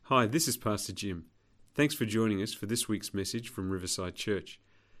Hi, this is Pastor Jim. Thanks for joining us for this week's message from Riverside Church.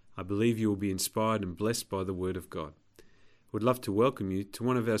 I believe you will be inspired and blessed by the Word of God. I would love to welcome you to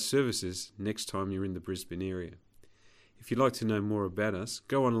one of our services next time you're in the Brisbane area. If you'd like to know more about us,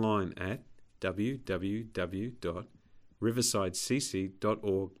 go online at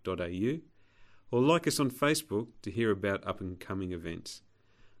www.riversidecc.org.au or like us on Facebook to hear about up-and-coming events.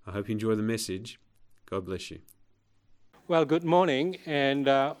 I hope you enjoy the message. God bless you. Well, good morning and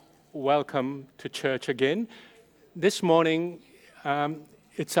welcome to church again. This morning,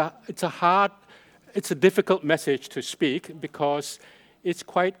 it's a difficult message to speak because it's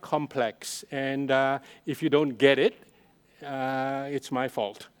quite complex, and if you don't get it, it's my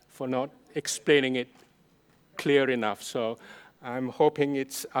fault for not explaining it clear enough. So I'm hoping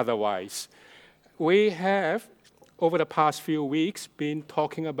it's otherwise. We have, over the past few weeks, been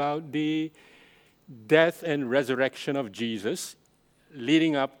talking about the death and resurrection of Jesus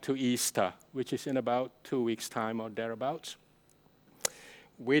leading up to Easter, which is in about 2 weeks' time or thereabouts.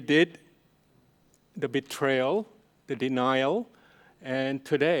 We did the betrayal, the denial, and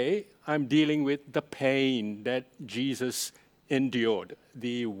today I'm dealing with the pain that Jesus endured,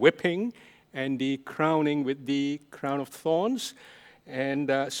 the whipping and the crowning with the crown of thorns.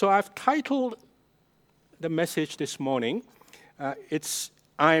 And so I've titled the message this morning,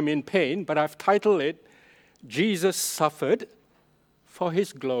 I am in pain, but I've titled it, Jesus Suffered for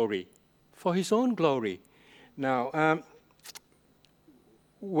His Glory, for His own glory. Now,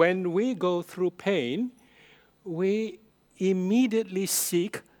 when we go through pain, we immediately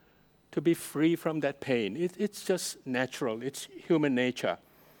seek to be free from that pain. It's just natural. It's human nature.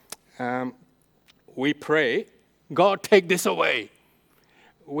 We pray, God, take this away.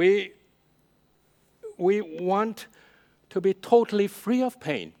 We want to be totally free of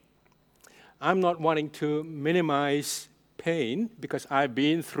pain. I'm not wanting to minimize pain because I've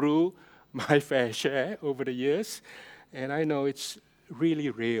been through my fair share over the years, and I know it's really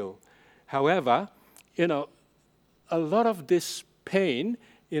real. However, a lot of this pain,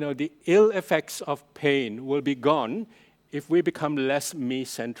 the ill effects of pain will be gone if we become less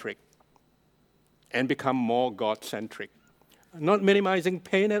me-centric and become more God-centric. I'm not minimizing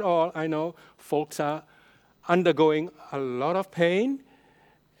pain at all. I know folks are undergoing a lot of pain,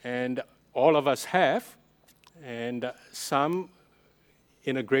 and all of us have, and some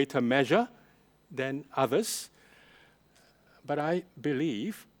in a greater measure than others. But I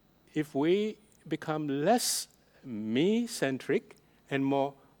believe if we become less me-centric and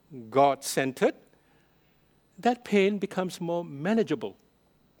more God-centered, that pain becomes more manageable.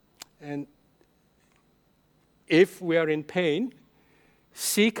 And if we are in pain,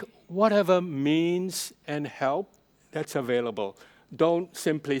 seek whatever means and help that's available. Don't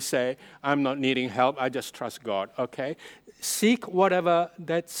simply say, I'm not needing help, I just trust God, okay? Seek whatever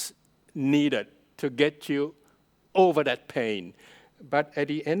that's needed to get you over that pain. But at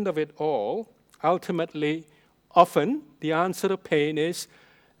the end of it all, ultimately, often, the answer to pain is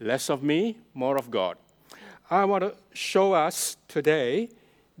less of me, more of God. I want to show us today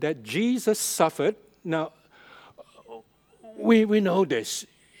that Jesus suffered. Now, we know this.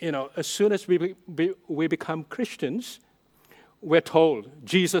 As soon as we become Christians, we're told,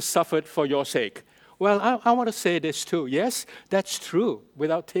 Jesus suffered for your sake. Well, I want to say this too. Yes, that's true,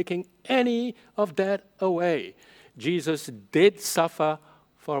 without taking any of that away. Jesus did suffer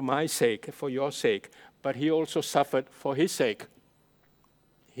for my sake, for your sake, but He also suffered for His sake.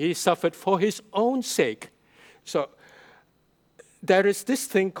 He suffered for His own sake. So there is this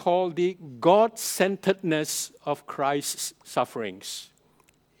thing called the God-centeredness of Christ's sufferings.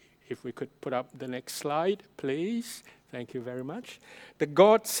 If we could put up the next slide, please. Thank you very much. The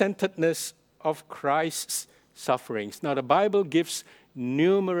God-centeredness of Christ's sufferings. Now, the Bible gives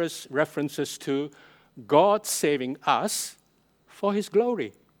numerous references to God saving us for His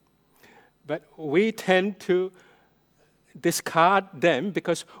glory. But we tend to discard them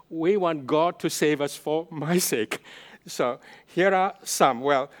because we want God to save us for my sake. So here are some.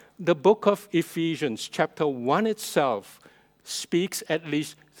 Well, the book of Ephesians, chapter 1 itself, speaks at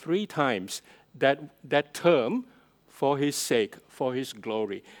least 3 times that term, for His sake, for His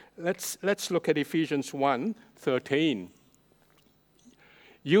glory. Let's look at Ephesians 1:13.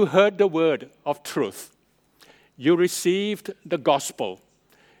 You heard the word of truth. You received the gospel.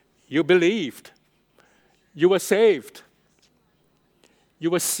 You believed. You were saved.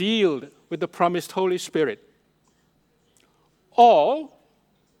 You were sealed with the promised Holy Spirit. All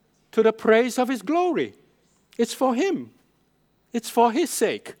to the praise of His glory. It's for Him. It's for His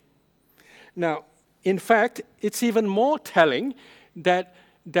sake. Now, in fact, it's even more telling that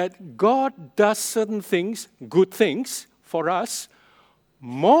God does certain things, good things, for us,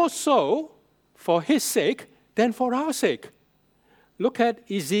 more so for his sake than for our sake. Look at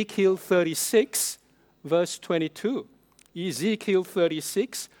Ezekiel 36, verse 22. Ezekiel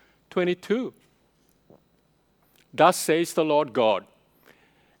 36, 22. Thus says the Lord God,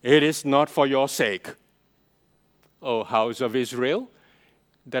 it is not for your sake, O house of Israel,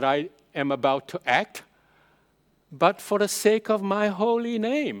 that I am about to act, but for the sake of my holy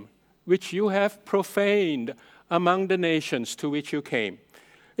name, which you have profaned among the nations to which you came.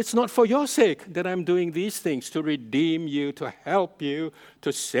 It's not for your sake that I'm doing these things, to redeem you, to help you,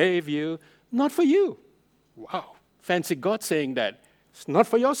 to save you. Not for you. Wow, fancy God saying that. It's not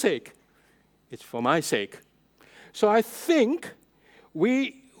for your sake. It's for my sake. So I think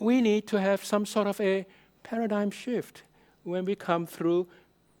we need to have some sort of a paradigm shift when we come through,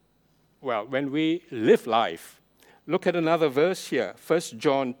 when we live life. Look at another verse here, 1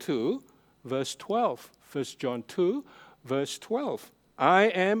 John 2, verse 12. 1 John 2, verse 12.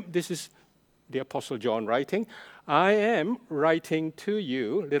 This is the Apostle John writing, I am writing to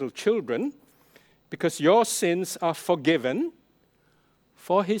you, little children, because your sins are forgiven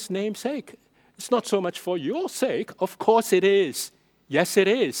for his name's sake. It's not so much for your sake. Of course it is. Yes, it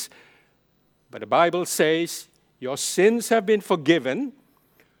is. But the Bible says your sins have been forgiven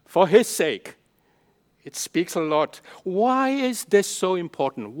for his sake. It speaks a lot. Why is this so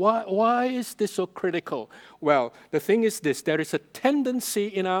important? Why is this so critical? Well, the thing is this. There is a tendency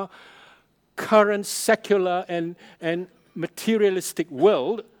in our current secular and materialistic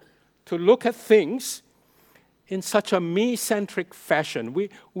world to look at things in such a me-centric fashion.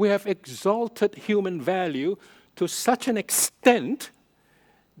 We have exalted human value to such an extent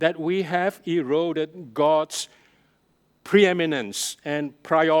that we have eroded God's preeminence and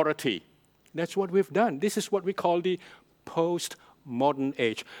priority. That's what we've done. This is what we call the post-modern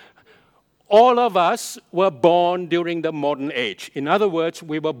age. All of us were born during the modern age. In other words,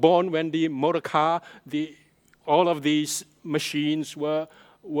 we were born when the motor car, all of these machines were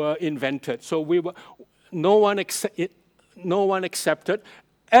invented. So no one accepted.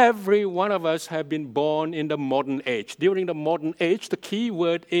 Every one of us have been born in the modern age. During the modern age, the key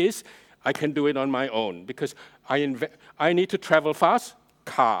word is, I can do it on my own because I need to travel fast.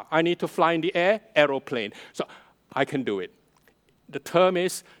 Car. I need to fly in the air, aeroplane. So I can do it. The term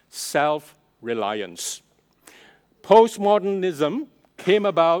is self-reliance. Postmodernism came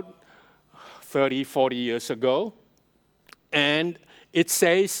about 30, 40 years ago, and it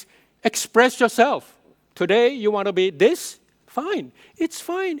says, express yourself. Today you want to be this? Fine. It's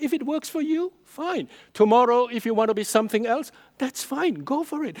fine. If it works for you, fine. Tomorrow, if you want to be something else, that's fine. Go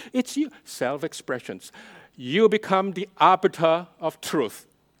for it. It's you. Self-expressions. You become the arbiter of truth.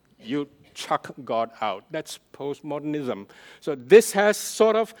 You chuck God out. That's postmodernism. So this has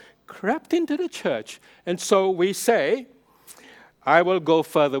sort of crept into the church. And so we say, I will go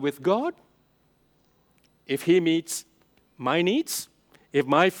further with God if he meets my needs, if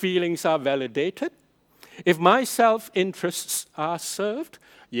my feelings are validated, if my self-interests are served,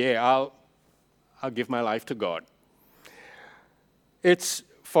 I'll give my life to God. It's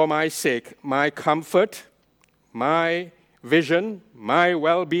for my sake, my comfort, my vision, my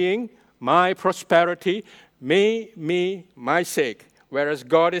well-being, my prosperity, me, my sake. Whereas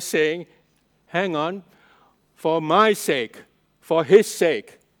God is saying, hang on, for my sake, for his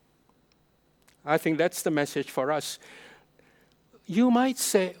sake. I think that's the message for us. You might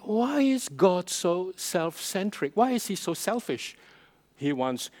say, why is God so self-centric? Why is he so selfish? He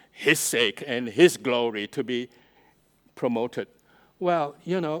wants his sake and his glory to be promoted. Well,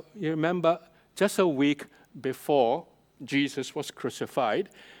 you remember just a week before Jesus was crucified,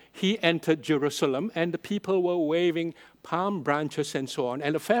 he entered Jerusalem and the people were waving palm branches and so on.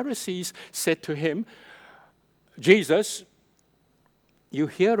 And the Pharisees said to him, Jesus, you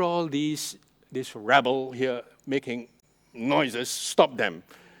hear all this rabble here making noises, stop them.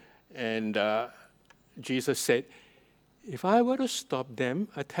 And Jesus said, if I were to stop them,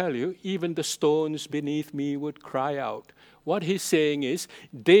 I tell you, even the stones beneath me would cry out. What he's saying is,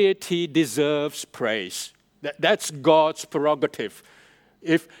 deity deserves praise. That's God's prerogative.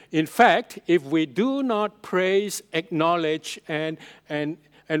 In fact, if we do not praise, acknowledge, and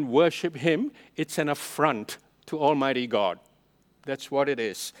worship him, it's an affront to Almighty God. That's what it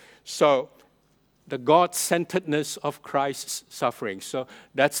is. So, the God-centeredness of Christ's suffering. So,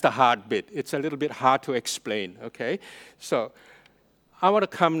 that's the hard bit. It's a little bit hard to explain, okay? So, I want to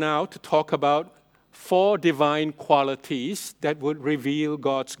come now to talk about 4 divine qualities that would reveal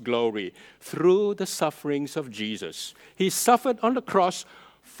God's glory through the sufferings of Jesus. He suffered on the cross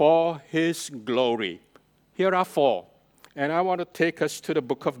for his glory. Here are 4. And I want to take us to the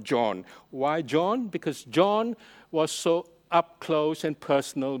book of John. Why John? Because John was so up close and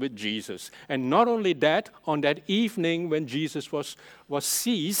personal with Jesus. And not only that, on that evening when Jesus was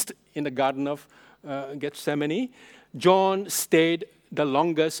seized in the Garden of Gethsemane, John stayed the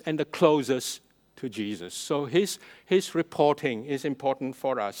longest and the closest to Jesus. So his reporting is important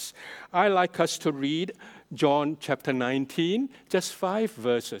for us. I like us to read John chapter 19, just 5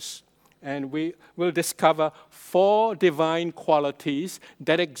 verses. And we will discover 4 divine qualities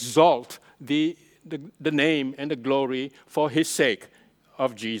that exalt the name and the glory for his sake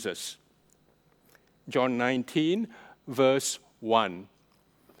of Jesus. John 19, verse 1.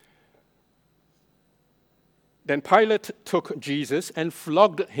 Then Pilate took Jesus and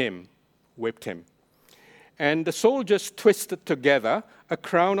flogged him, whipped him. And the soldiers twisted together a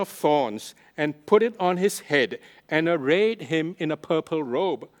crown of thorns and put it on his head and arrayed him in a purple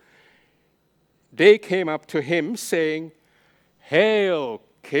robe. They came up to him, saying, "Hail,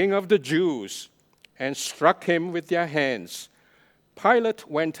 King of the Jews!" and struck him with their hands. Pilate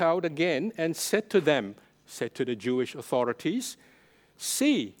went out again and said to the Jewish authorities,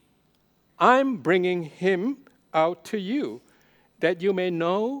 "See, I'm bringing him out to you, that you may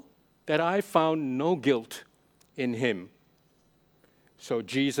know that I found no guilt in him." So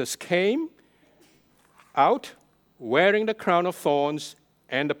Jesus came out wearing the crown of thorns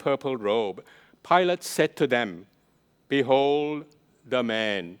and the purple robe. Pilate said to them, "Behold the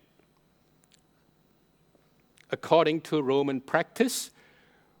man." According to Roman practice,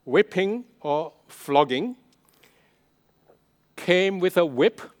 whipping or flogging came with a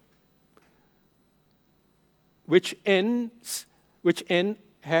whip, which end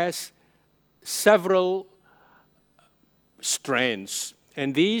has several strands.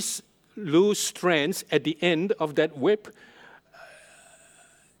 And these loose strands at the end of that whip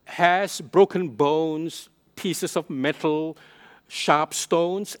has broken bones, pieces of metal, sharp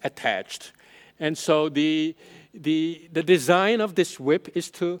stones attached. And so the design of this whip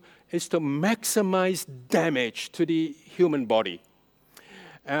is to maximize damage to the human body.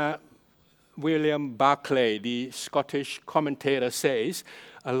 William Barclay, the Scottish commentator, says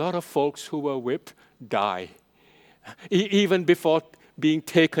a lot of folks who were whipped die. Even before being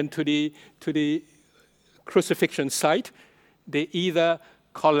taken to the crucifixion site, they either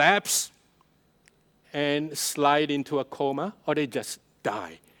collapse and slide into a coma, or they just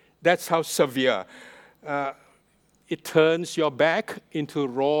die. That's how severe. It turns your back into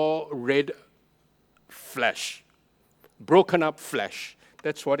raw red flesh, broken up flesh.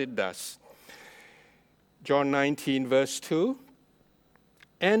 That's what it does. John 19, verse 2.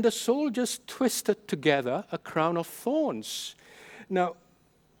 And the soldiers twisted together a crown of thorns. Now,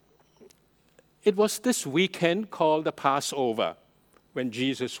 it was this weekend called the Passover when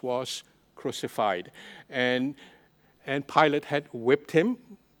Jesus was crucified. And Pilate had whipped him.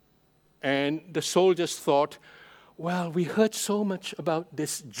 And the soldiers thought, well, we heard so much about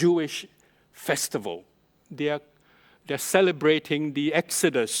this Jewish festival. They're celebrating the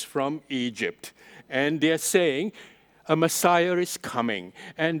Exodus from Egypt. And they're saying a Messiah is coming.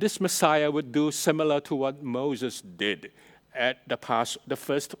 And this Messiah would do similar to what Moses did at the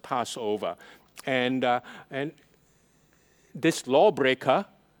first Passover. And this lawbreaker,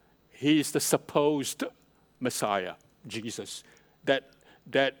 he is the supposed Messiah, Jesus, that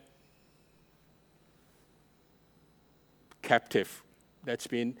captive that's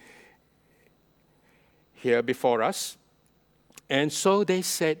been here before us. And so they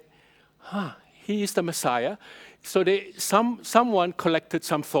said, he is the Messiah. So someone collected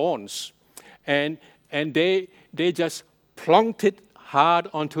some thorns, and they just plonked it hard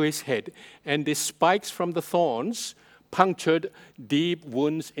onto his head. And the spikes from the thorns punctured deep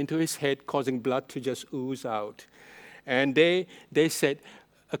wounds into his head, causing blood to just ooze out. And they said,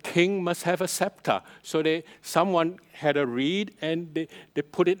 a king must have a scepter. So someone had a reed, and they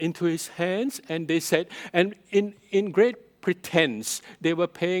put it into his hands, and they said, and in great pretense, they were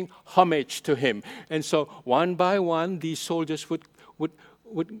paying homage to him. And so one by one, these soldiers would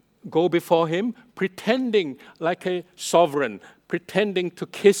go before him, pretending like a sovereign, pretending to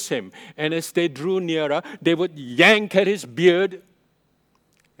kiss him. And as they drew nearer, they would yank at his beard.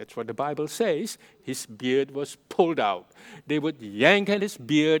 That's what the Bible says. His beard was pulled out. They would yank at his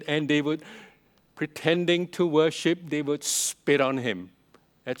beard, and they would, pretending to worship, they would spit on him.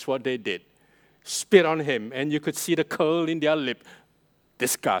 That's what they did. Spit on him, and you could see the curl in their lip.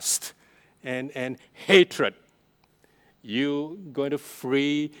 Disgust and hatred. You going to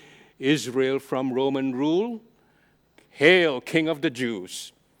free Israel from Roman rule? Hail, King of the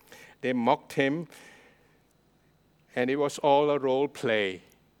Jews. They mocked him, and it was all a role play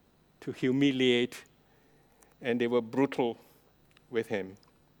to humiliate, and they were brutal with him.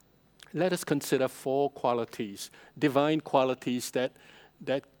 let us consider 4 qualities, divine qualities that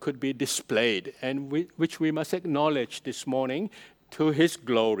could be displayed and which we must acknowledge this morning to his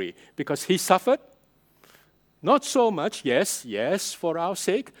glory. Because he suffered, not so much, yes, for our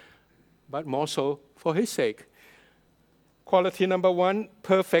sake, but more so for his sake. Quality number 1,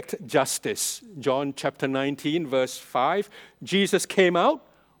 perfect justice. John chapter 19, verse 5. Jesus came out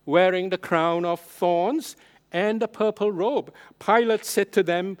wearing the crown of thorns and the purple robe. Pilate said to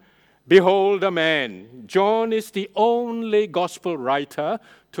them, "Behold a man." John is the only gospel writer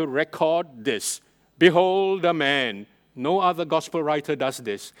to record this. Behold a man. No other gospel writer does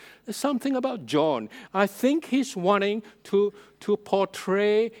this. There's something about John. I think he's wanting to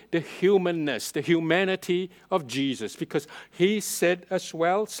portray the humanness, the humanity of Jesus, because he said as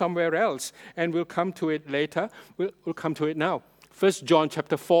well somewhere else, and we'll come to it later. We'll come to it now. 1 John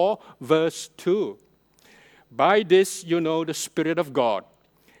chapter 4, verse 2. By this you know the Spirit of God.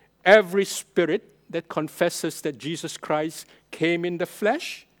 Every spirit that confesses that Jesus Christ came in the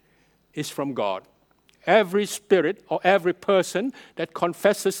flesh is from God. Every spirit or every person that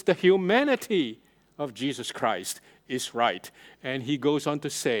confesses the humanity of Jesus Christ is right. And he goes on to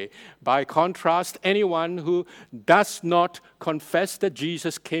say, by contrast, anyone who does not confess that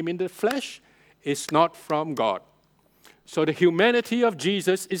Jesus came in the flesh is not from God. So the humanity of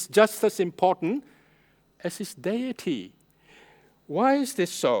Jesus is just as important as his deity. Why is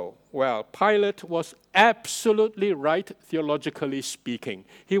this so? Well, Pilate was absolutely right, theologically speaking.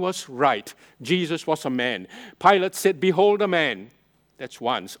 He was right. Jesus was a man. Pilate said, "Behold a man." That's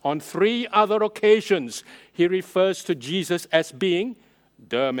once. On 3 other occasions, he refers to Jesus as being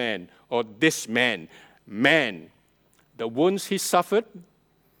the man or this man. Man. The wounds he suffered,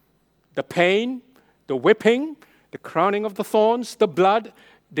 the pain, the whipping, the crowning of the thorns, the blood,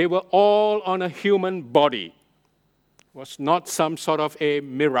 they were all on a human body. It was not some sort of a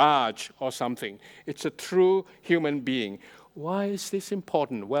mirage or something. It's a true human being. Why is this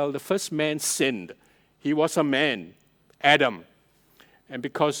important? Well, the first man sinned. He was a man, Adam. And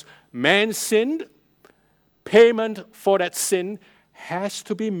because man sinned, payment for that sin has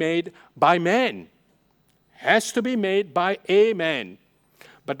to be made by man. Has to be made by a man.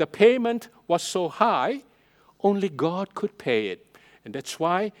 But the payment was so high, only God could pay it. And that's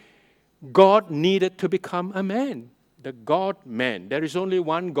why God needed to become a man, the God-man. There is only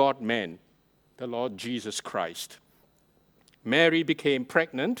one God-man, the Lord Jesus Christ. Mary became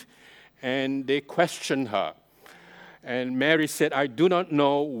pregnant, and they questioned her. And Mary said, "I do not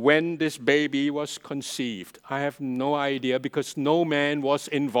know when this baby was conceived. I have no idea because no man was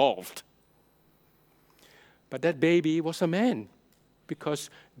involved." But that baby was a man, because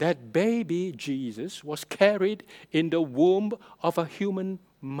that baby, Jesus, was carried in the womb of a human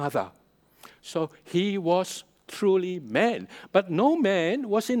mother. So he was truly man. But no man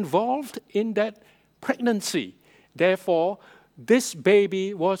was involved in that pregnancy. Therefore, this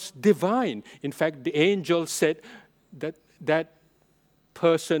baby was divine. In fact, the angel said that that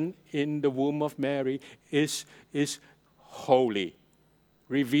person in the womb of Mary is holy,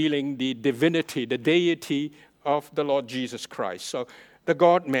 revealing the divinity, the deity of the Lord Jesus Christ. So the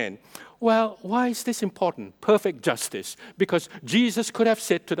God-man. Well, why is this important? Perfect justice. Because Jesus could have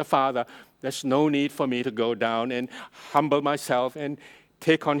said to the Father, "There's no need for me to go down and humble myself and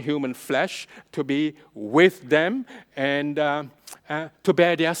take on human flesh to be with them and to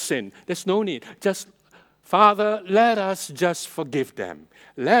bear their sin. There's no need. Just, Father, let us just forgive them.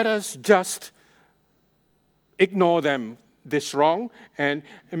 Let us just ignore them this wrong and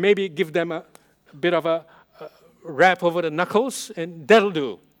maybe give them a bit of a rap over the knuckles, and that'll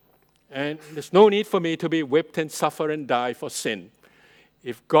do. And there's no need for me to be whipped and suffer and die for sin."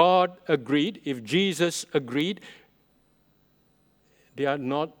 If God agreed, if Jesus agreed, they are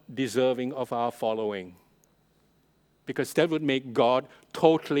not deserving of our following, because that would make God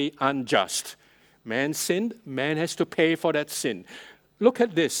totally unjust. Man sinned, man has to pay for that sin. Look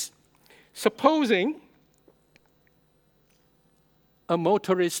at this. Supposing a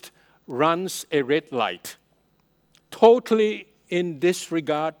motorist runs a red light, totally in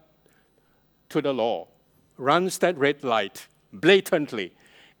disregard to the law, runs that red light blatantly,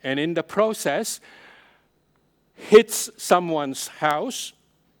 and in the process hits someone's house,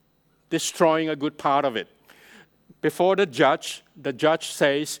 destroying a good part of it. Before the judge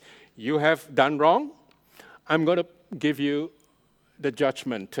says, "You have done wrong. I'm going to give you the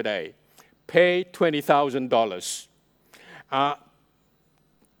judgment today. Pay $20,000.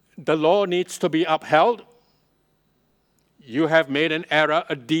 The law needs to be upheld. You have made an error,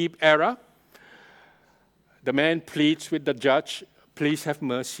 a deep error." The man pleads with the judge, please have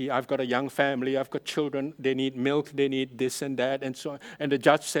mercy. I've got a young family. I've got children. They need milk. They need this and that and so on. And the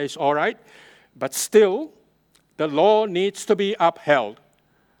judge says, all right, but still, the law needs to be upheld.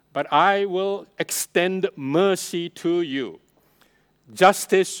 But I will extend mercy to you.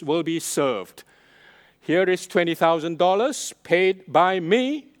 Justice will be served. Here is $20,000 paid by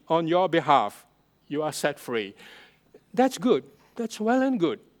me on your behalf. You are set free. That's good. That's well and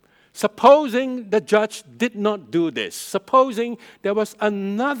good. Supposing the judge did not do this, supposing there was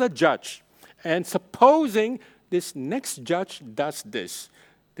another judge, and supposing this next judge does this.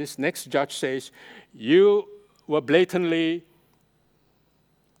 This next judge says, you were blatantly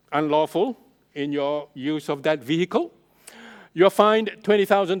unlawful in your use of that vehicle. You're fined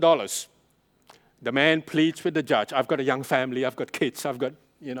 $20,000. The man pleads with the judge. I've got a young family. I've got kids.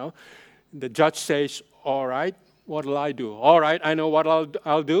 The judge says, all right, what will I do? All right, I know what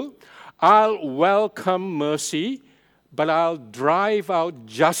I'll do. I'll welcome mercy, but I'll drive out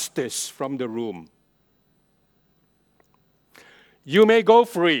justice from the room. You may go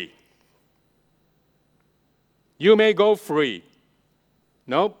free. You may go free.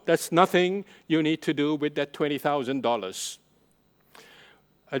 No, that's nothing you need to do with that $20,000.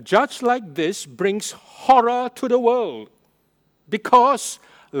 A judge like this brings horror to the world because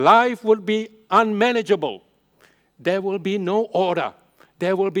life would be unmanageable. There will be no order.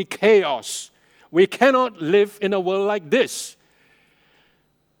 There will be chaos. We cannot live in a world like this.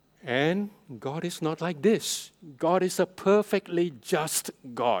 And God is not like this. God is a perfectly just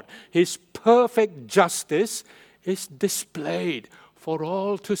God. His perfect justice is displayed for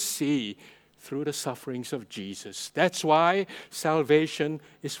all to see through the sufferings of Jesus. That's why salvation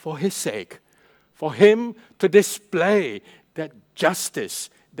is for His sake, for Him to display that justice,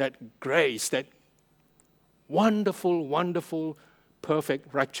 that grace, that wonderful, wonderful,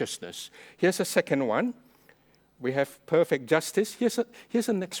 perfect righteousness. Here's a second one. We have perfect justice. Here's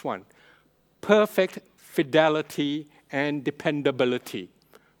the next one. Perfect fidelity and dependability.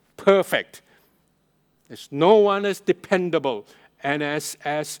 Perfect. There's no one as dependable and as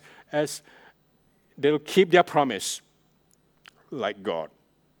they'll keep their promise like God.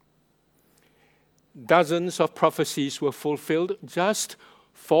 Dozens of prophecies were fulfilled just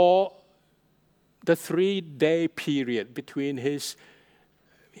for the 3-day period between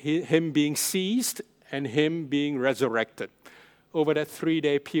him being seized and him being resurrected. Over that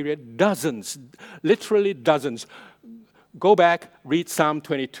 3-day period, dozens, literally dozens. Go back, read Psalm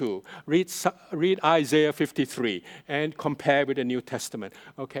 22, read Isaiah 53, and compare with the New Testament,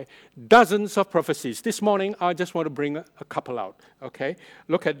 okay? Dozens of prophecies. This morning, I just want to bring a couple out, okay?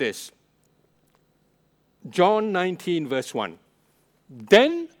 Look at this. John 19, verse 1.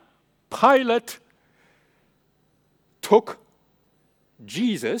 Then Pilate took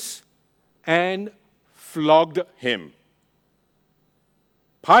Jesus and flogged him.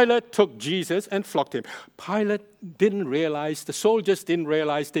 Pilate took Jesus and flogged him. Pilate didn't realize, the soldiers didn't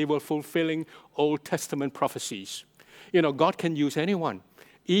realize they were fulfilling Old Testament prophecies. You know, God can use anyone,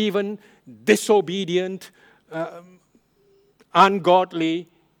 even disobedient, ungodly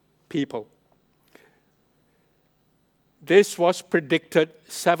people. This was predicted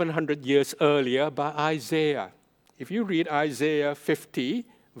 700 years earlier by Isaiah. If you read Isaiah 50,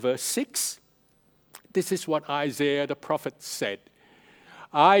 verse 6, this is what Isaiah the prophet said.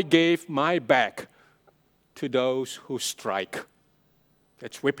 I gave my back to those who strike.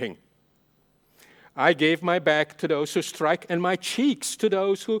 That's whipping. I gave my back to those who strike and my cheeks to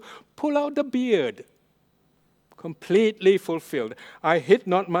those who pull out the beard. Completely fulfilled. I hid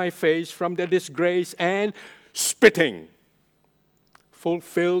not my face from the disgrace and spitting.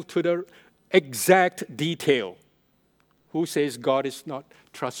 Fulfilled to the exact detail. Who says God is not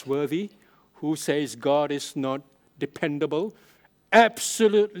trustworthy? Who says God is not dependable?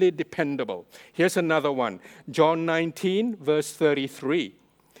 Absolutely dependable. Here's another one. John 19, verse 33.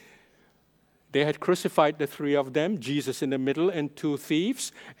 They had crucified the three of them, Jesus in the middle and two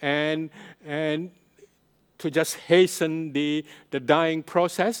thieves, and to just hasten the dying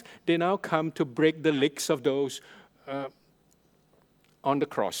process, they now come to break the legs of those on the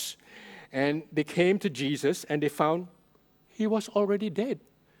cross. And they came to Jesus and they found he was already dead.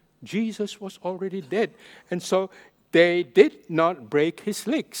 Jesus was already dead. And so they did not break his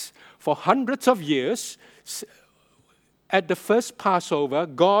legs. For hundreds of years, at the first Passover,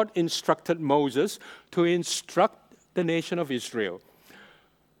 God instructed Moses to instruct the nation of Israel.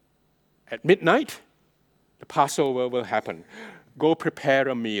 At midnight, the Passover will happen. Go prepare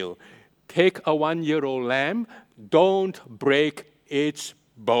a meal. Take a 1-year-old lamb. Don't break its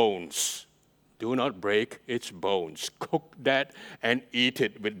bones. Do not break its bones. Cook that and eat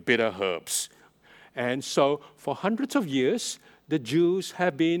it with bitter herbs. And so for hundreds of years, the Jews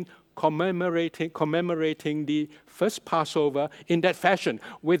have been commemorating the first Passover in that fashion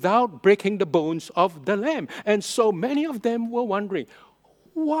without breaking the bones of the lamb. And so many of them were wondering,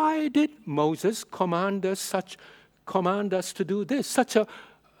 why did Moses command us to do this? Such a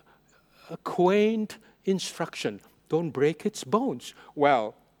quaint instruction. Don't break its bones.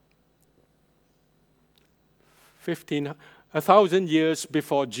 Well, 1,000 years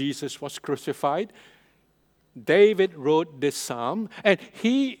before Jesus was crucified, David wrote this psalm, and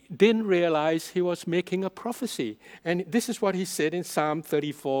he didn't realize he was making a prophecy. And this is what he said in Psalm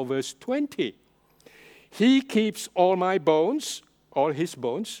 34, verse 20. He keeps all my bones, all his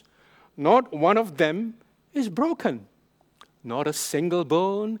bones. Not one of them is broken. Not a single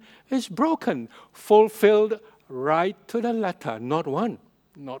bone is broken. Fulfilled right to the letter. Not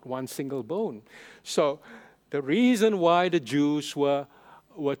one single bone. So the reason why the Jews were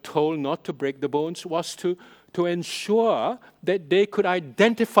told not to break the bones was to ensure that they could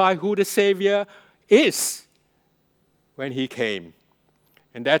identify who the Savior is when he came.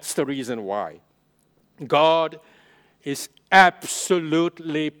 And that's the reason why. God is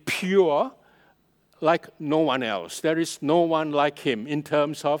absolutely pure like no one else. There is no one like him in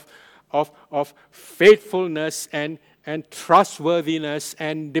terms of faithfulness and trustworthiness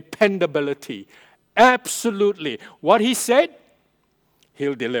and dependability. Absolutely. What he said,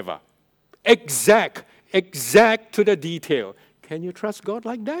 he'll deliver. Exact to the detail. Can you trust God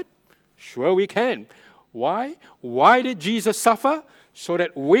like that? Sure we can. Why? Why did Jesus suffer? So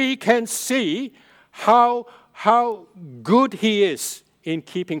that we can see how good he is in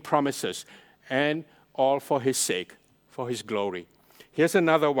keeping promises, and all for his sake, for his glory. Here's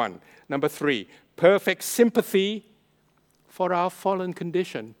another one. Number 3, perfect sympathy for our fallen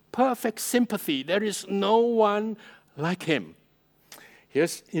condition. Perfect sympathy. There is no one like him.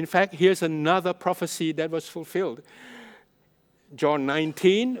 Here's another prophecy that was fulfilled. John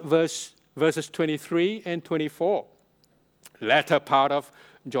 19, verses 23 and 24. Latter part of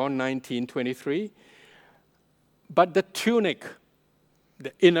John 19, 23. But the tunic,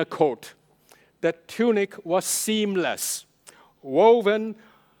 the inner coat, the tunic was seamless, woven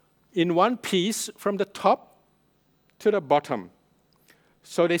in one piece from the top to the bottom.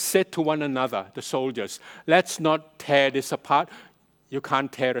 So they said to one another, the soldiers, let's not tear this apart. You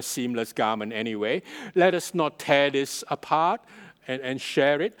can't tear a seamless garment anyway. Let us not tear this apart and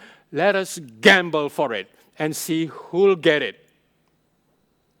share it. Let us gamble for it and see who'll get it.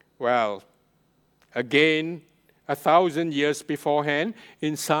 Well, again, 1,000 years beforehand,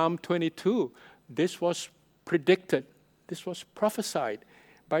 in Psalm 22, this was predicted, this was prophesied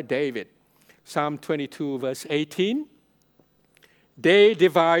by David. Psalm 22, verse 18. They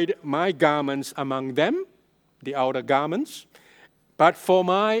divide my garments among them, the outer garments, but for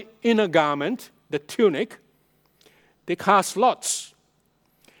my inner garment, the tunic, they cast lots.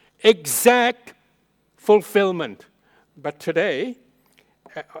 Exact fulfillment. But today,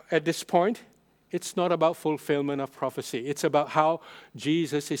 at this point, it's not about fulfillment of prophecy. It's about how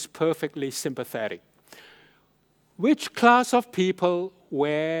Jesus is perfectly sympathetic. Which class of people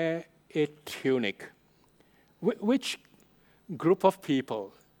wear a tunic? Which group of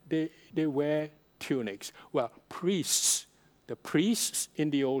people, they wear tunics? Well, priests. The priests in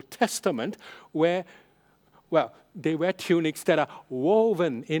the Old Testament they wear tunics that are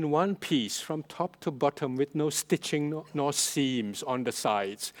woven in one piece from top to bottom with no stitching nor seams on the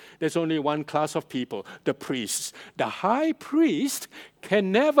sides. There's only one class of people, the priests. The high priest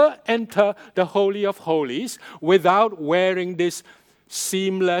can never enter the Holy of Holies without wearing this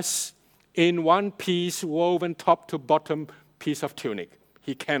seamless, in one piece, woven top to bottom piece of tunic.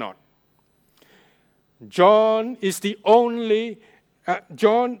 He cannot. John is the only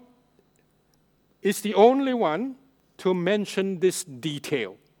one to mention this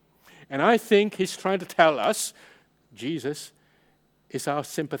detail. And I think he's trying to tell us Jesus is our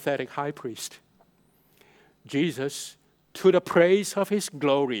sympathetic high priest. Jesus, to the praise of his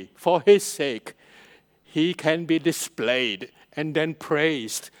glory, for his sake, he can be displayed and then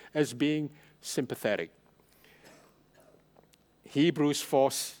praised as being sympathetic. Hebrews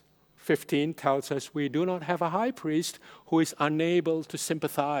 4:15 tells us we do not have a high priest who is unable to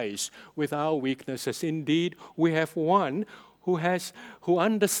sympathize with our weaknesses. Indeed, we have one who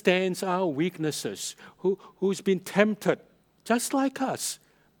understands our weaknesses, who's been tempted just like us,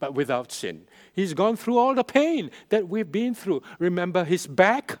 but without sin. He's gone through all the pain that we've been through. Remember his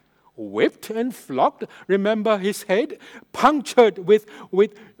back whipped and flogged. Remember his head punctured with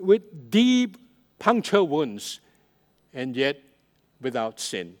deep puncture wounds, and yet without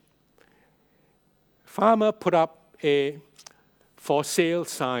sin. Farmer put up a for sale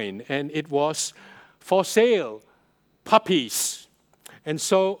sign, and it was for sale puppies. And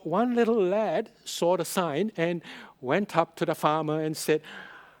so one little lad saw the sign and went up to the farmer and said,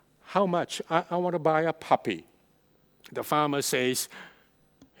 how much? I want to buy a puppy. The farmer says,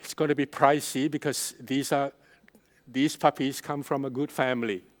 it's going to be pricey because these puppies come from a good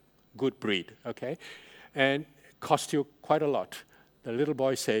family, good breed, okay? And cost you quite a lot. The little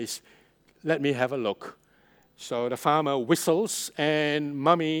boy says, let me have a look. So the farmer whistles, and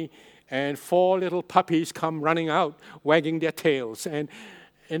Mummy and 4 little puppies come running out, wagging their tails. And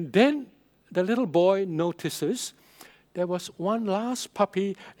then the little boy notices there was one last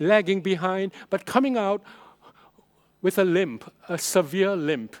puppy lagging behind, but coming out with a limp, a severe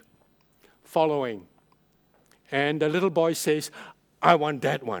limp, following. And the little boy says, I want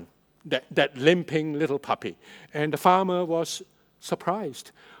that one, that limping little puppy. And the farmer was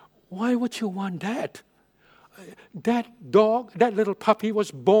surprised. Why would you want that? That dog, that little puppy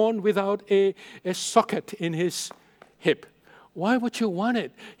was born without a socket in his hip. Why would you want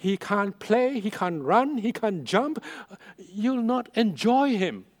it? He can't play, he can't run, he can't jump. You'll not enjoy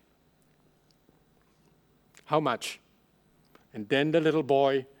him. How much? And then the little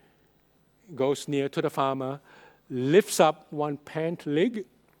boy goes near to the farmer, lifts up one pant leg,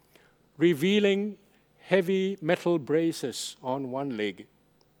 revealing heavy metal braces on one leg.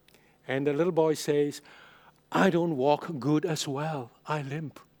 And the little boy says, I don't walk good as well. I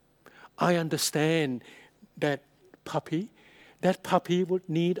limp. I understand that puppy would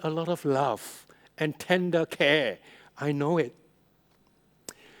need a lot of love and tender care. I know it.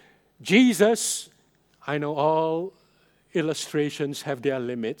 Jesus, I know all illustrations have their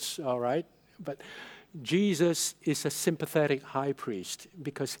limits, all right? But Jesus is a sympathetic high priest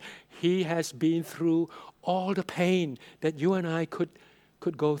because he has been through all the pain that you and I could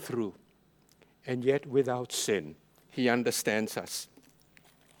go through. And yet without sin, he understands us.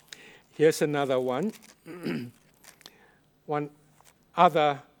 Here's another one. One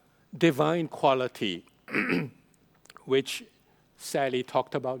other divine quality, which Sally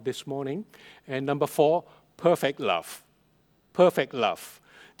talked about this morning. And number 4, perfect love. Perfect love.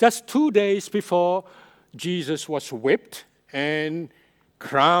 Just 2 days before Jesus was whipped and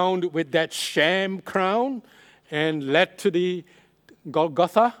crowned with that sham crown and led to the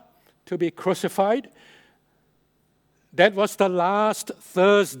Golgotha to be crucified, that was the last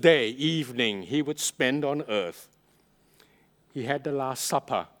Thursday evening he would spend on earth. He had the Last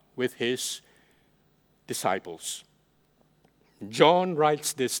Supper with his disciples. John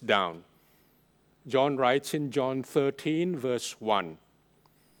writes this down. John writes in John 13, verse 1,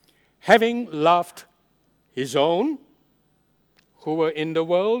 having loved his own who were in the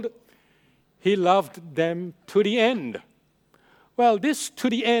world, he loved them to the end. Well, this to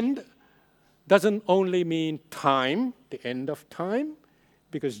the end doesn't only mean time, the end of time,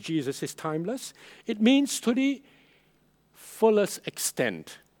 because Jesus is timeless. It means to the fullest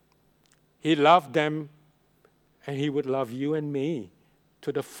extent. He loved them, and he would love you and me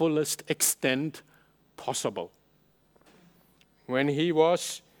to the fullest extent possible. When he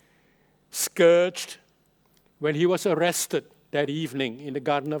was scourged, when he was arrested that evening in the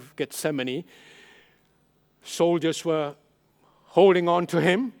Garden of Gethsemane, soldiers were holding on to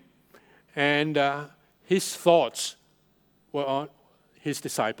him, and his thoughts were on his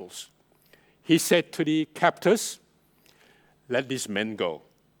disciples. He said to the captors, let these men go.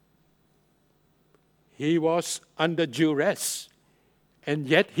 He was under duress, and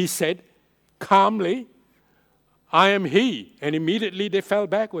yet he said calmly, I am he. And immediately they fell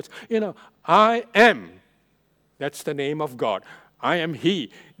backwards. I am. That's the name of God. I am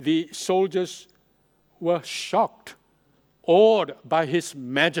he. The soldiers were shocked, awed by his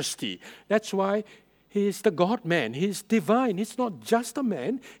majesty. That's why he is the God-man. He is divine. He's not just a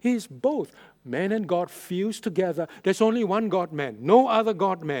man. He is both. Man and God fused together. There's only one God-man. No other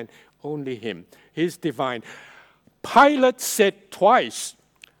God-man. Only him. He's divine. Pilate said twice,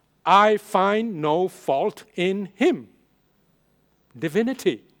 I find no fault in him.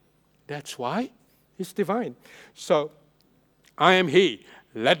 Divinity. That's why he's divine. So, I am he.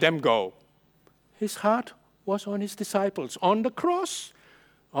 Let them go. His heart was on his disciples. On the cross,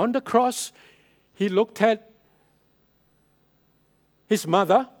 he looked at his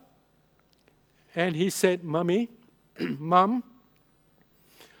mother and he said, Mommy, Mom,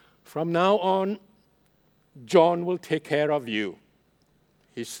 from now on, John will take care of you.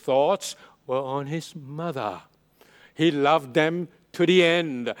 His thoughts were on his mother. He loved them to the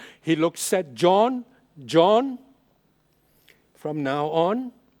end. He looks at John, from now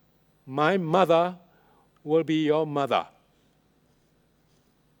on, my mother will be your mother.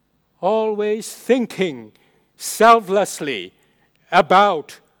 Always thinking selflessly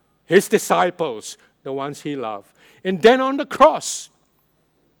about his disciples, the ones he loved. And then on the cross,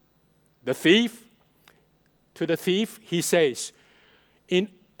 to the thief, he says, in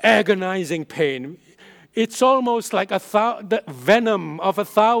agonizing pain, it's almost like the venom of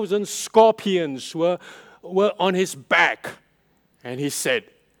 1,000 scorpions were on his back. And he said,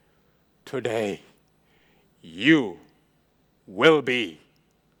 today you will be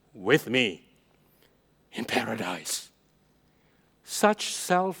with me in paradise. Such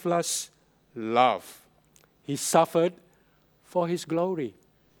selfless love. He suffered for his glory.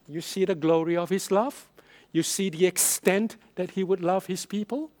 You see the glory of his love? You see the extent that he would love his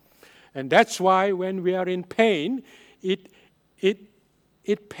people? And that's why when we are in pain, it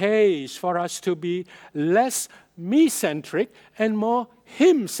pays for us to be less me-centric and more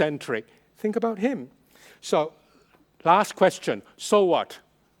him-centric. Think about him. So, last question. So what?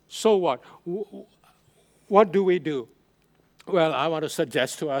 So what? What do we do? Well, I want to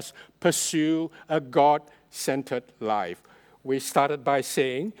suggest to us, pursue a God-centered life. We started by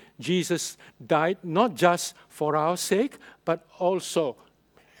saying Jesus died not just for our sake, but also,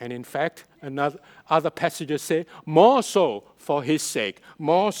 and in fact, other passages say, more so for his sake,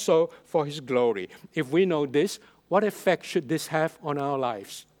 more so for his glory. If we know this, what effect should this have on our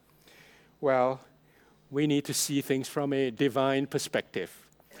lives? Well, we need to see things from a divine perspective,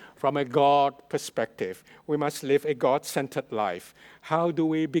 from a God perspective. We must live a God-centered life. How do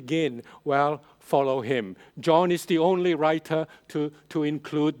we begin? Well, follow him. John is the only writer to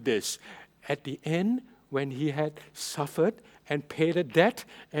include this. At the end, when he had suffered and paid a debt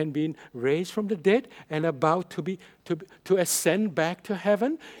and been raised from the dead and about to ascend back to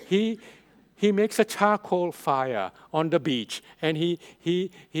heaven, he makes a charcoal fire on the beach and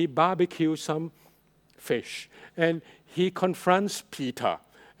he barbecues some fish and he confronts Peter.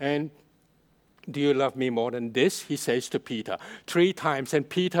 And do you love me more than this? He says to Peter 3 times. And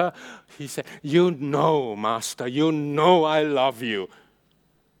Peter, he said, you know, Master, you know I love you.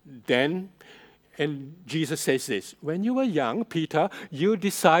 Then, and Jesus says this, when you were young, Peter, you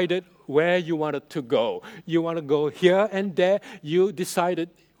decided where you wanted to go. You want to go here and there. You decided,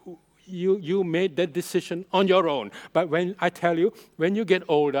 you made that decision on your own. But when I tell you, when you get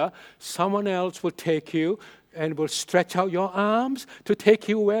older, someone else will take you and will stretch out your arms to take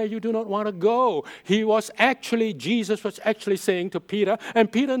you where you do not want to go. Jesus was actually saying to Peter, and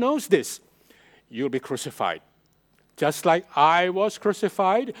Peter knows this, you'll be crucified. Just like I was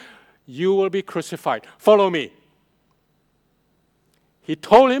crucified, you will be crucified. Follow me. He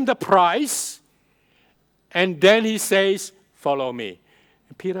told him the price, and then he says, follow me.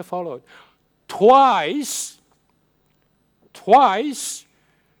 And Peter followed. Twice,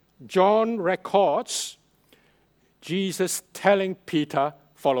 John records Jesus telling Peter,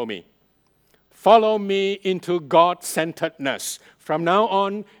 follow me. Follow me into God-centeredness. From now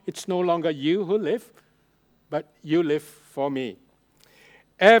on, it's no longer you who live, but you live for me.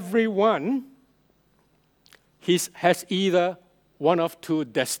 Everyone has either one of 2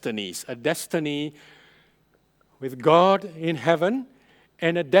 destinies, a destiny with God in heaven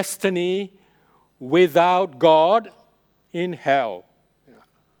and a destiny without God in hell.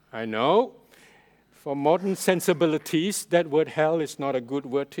 I know, for modern sensibilities, that word hell is not a good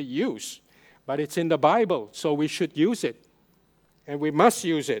word to use, but it's in the Bible, so we should use it, and we must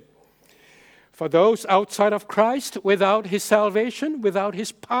use it. For those outside of Christ, without his salvation, without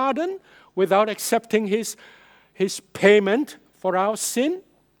his pardon, without accepting his payment for our sin,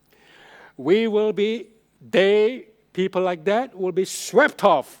 people like that will be swept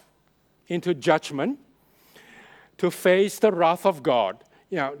off into judgment to face the wrath of God.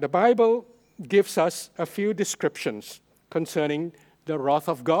 The Bible gives us a few descriptions concerning the wrath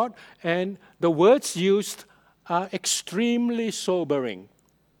of God, and the words used are extremely sobering.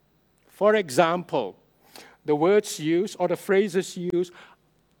 For example, the words used or the phrases used,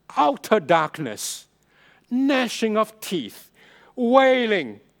 outer darkness, gnashing of teeth,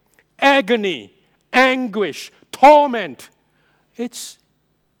 wailing, agony, anguish, torment. It's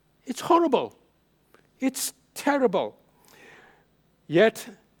horrible. It's terrible. Yet,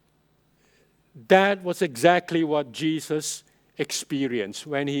 that was exactly what Jesus experienced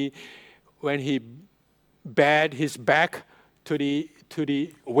when he bared his back to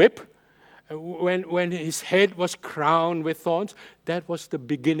the whip. When his head was crowned with thorns, that was the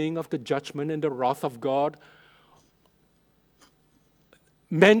beginning of the judgment and the wrath of God,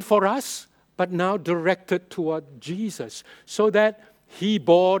 meant for us, but now directed toward Jesus, so that he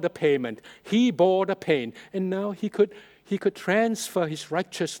bore the payment, he bore the pain, and now he could transfer his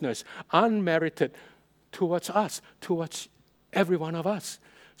righteousness, unmerited, towards us, towards every one of us.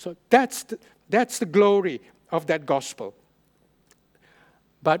 So that's the glory of that gospel.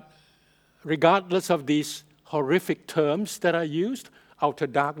 But regardless of these horrific terms that are used, outer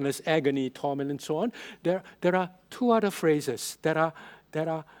darkness, agony, torment, and so on, there are two other phrases that are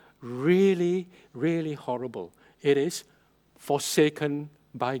really, really horrible. It is forsaken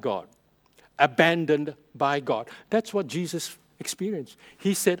by God, abandoned by God. That's what Jesus experienced.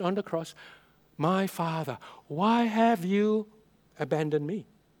 He said on the cross, "My Father, why have you abandoned me?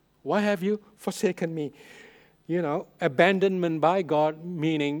 Why have you forsaken me?" You know, abandonment by God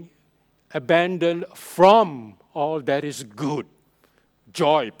meaning abandoned from all that is good,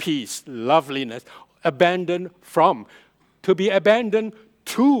 joy, peace, loveliness. Abandoned from. To be abandoned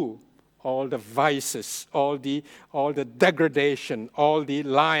to all the vices, all the degradation, all the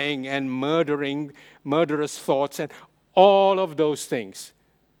lying and murderous thoughts, and all of those things.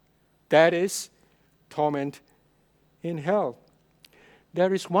 That is torment in hell.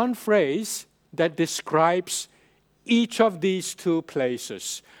 There is one phrase that describes each of these two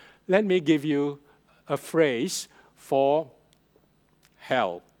places. Let me give you a phrase for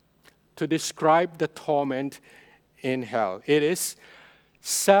hell to describe the torment in hell. It is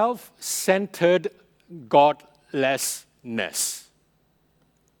self-centered godlessness.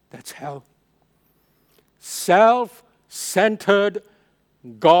 That's hell. Self-centered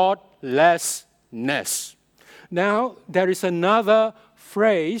godlessness. Now, there is another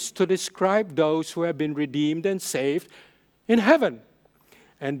phrase to describe those who have been redeemed and saved in heaven.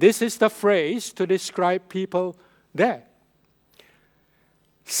 And this is the phrase to describe people there.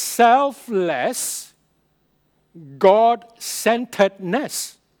 Selfless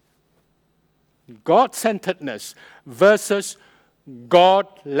God-centeredness. God-centeredness versus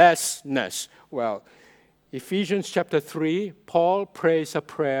godlessness. Well, Ephesians chapter 3, Paul prays a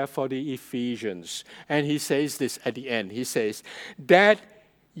prayer for the Ephesians. And he says this at the end. He says, that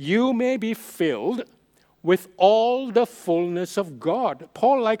you may be filled with all the fullness of God.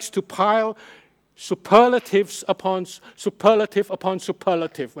 Paul likes to pile superlatives upon superlative upon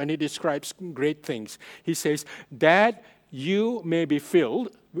superlative when he describes great things. He says, that you may be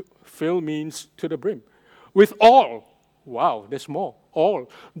filled. Fill means to the brim. With all. Wow, there's more. All.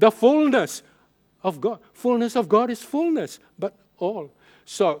 The fullness of God. Fullness of God is fullness, but all.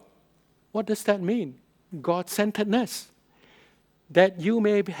 So, what does that mean? God-centeredness. That you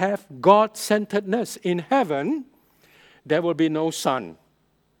may have God-centeredness. In heaven, there will be no sun.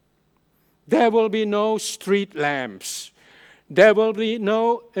 There will be no street lamps. There will be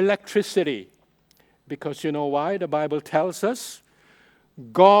no electricity. Because you know why? The Bible tells us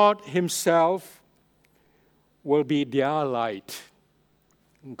God Himself will be their light.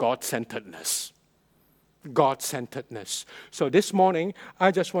 God-centeredness. God-centeredness. So this morning, I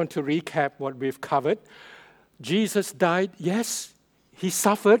just want to recap what we've covered. Jesus died, yes. He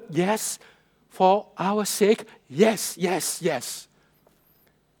suffered, yes. For our sake, yes, yes, yes.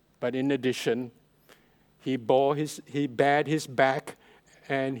 But in addition, He bared His back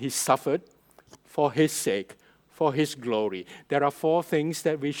and He suffered for His sake, for His glory. There are 4 things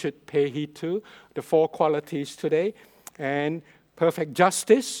that we should pay heed to, the 4 qualities today. And perfect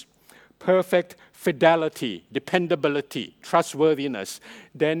justice, perfect fidelity, dependability, trustworthiness,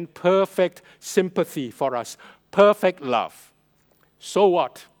 then perfect sympathy for us, perfect love. So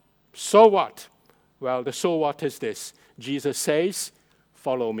what? So what? Well, the so what is this. Jesus says,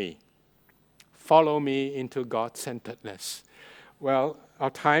 follow me. Follow me into God-centeredness. Well,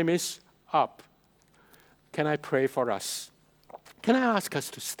 our time is up. Can I pray for us? Can I ask us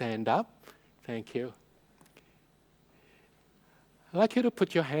to stand up? Thank you. I'd like you to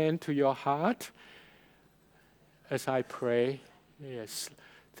put your hand to your heart as I pray. Yes.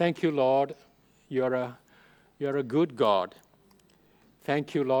 Thank you, Lord. You're a good God.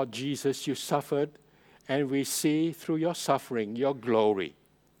 Thank you, Lord Jesus. You suffered, and we see through your suffering your glory.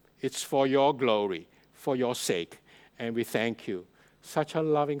 It's for your glory, for your sake, and we thank you. Such a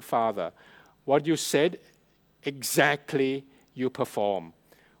loving Father. What you said, exactly you perform.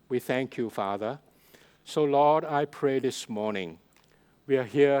 We thank you, Father. So, Lord, I pray this morning, we are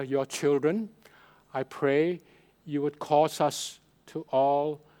here, your children. I pray you would cause us to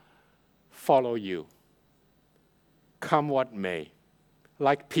all follow you. Come what may.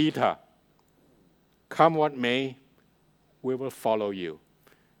 Like Peter, come what may, we will follow you.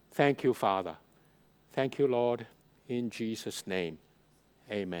 Thank you, Father. Thank you, Lord, in Jesus' name.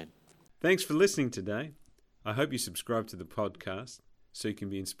 Amen. Thanks for listening today. I hope you subscribe to the podcast so you can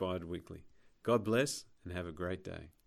be inspired weekly. God bless and have a great day.